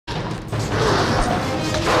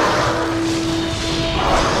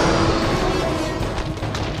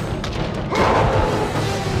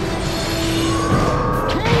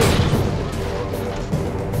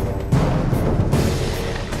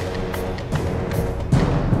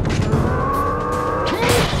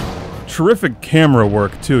terrific camera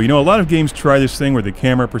work, too. You know, a lot of games try this thing where the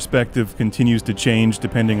camera perspective continues to change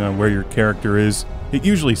depending on where your character is. It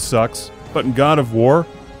usually sucks, but in God of War,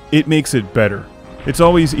 it makes it better. It's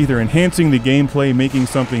always either enhancing the gameplay, making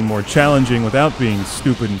something more challenging without being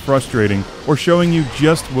stupid and frustrating, or showing you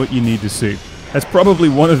just what you need to see. That's probably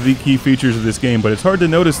one of the key features of this game, but it's hard to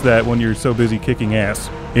notice that when you're so busy kicking ass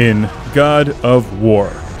in God of War,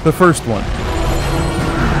 the first one.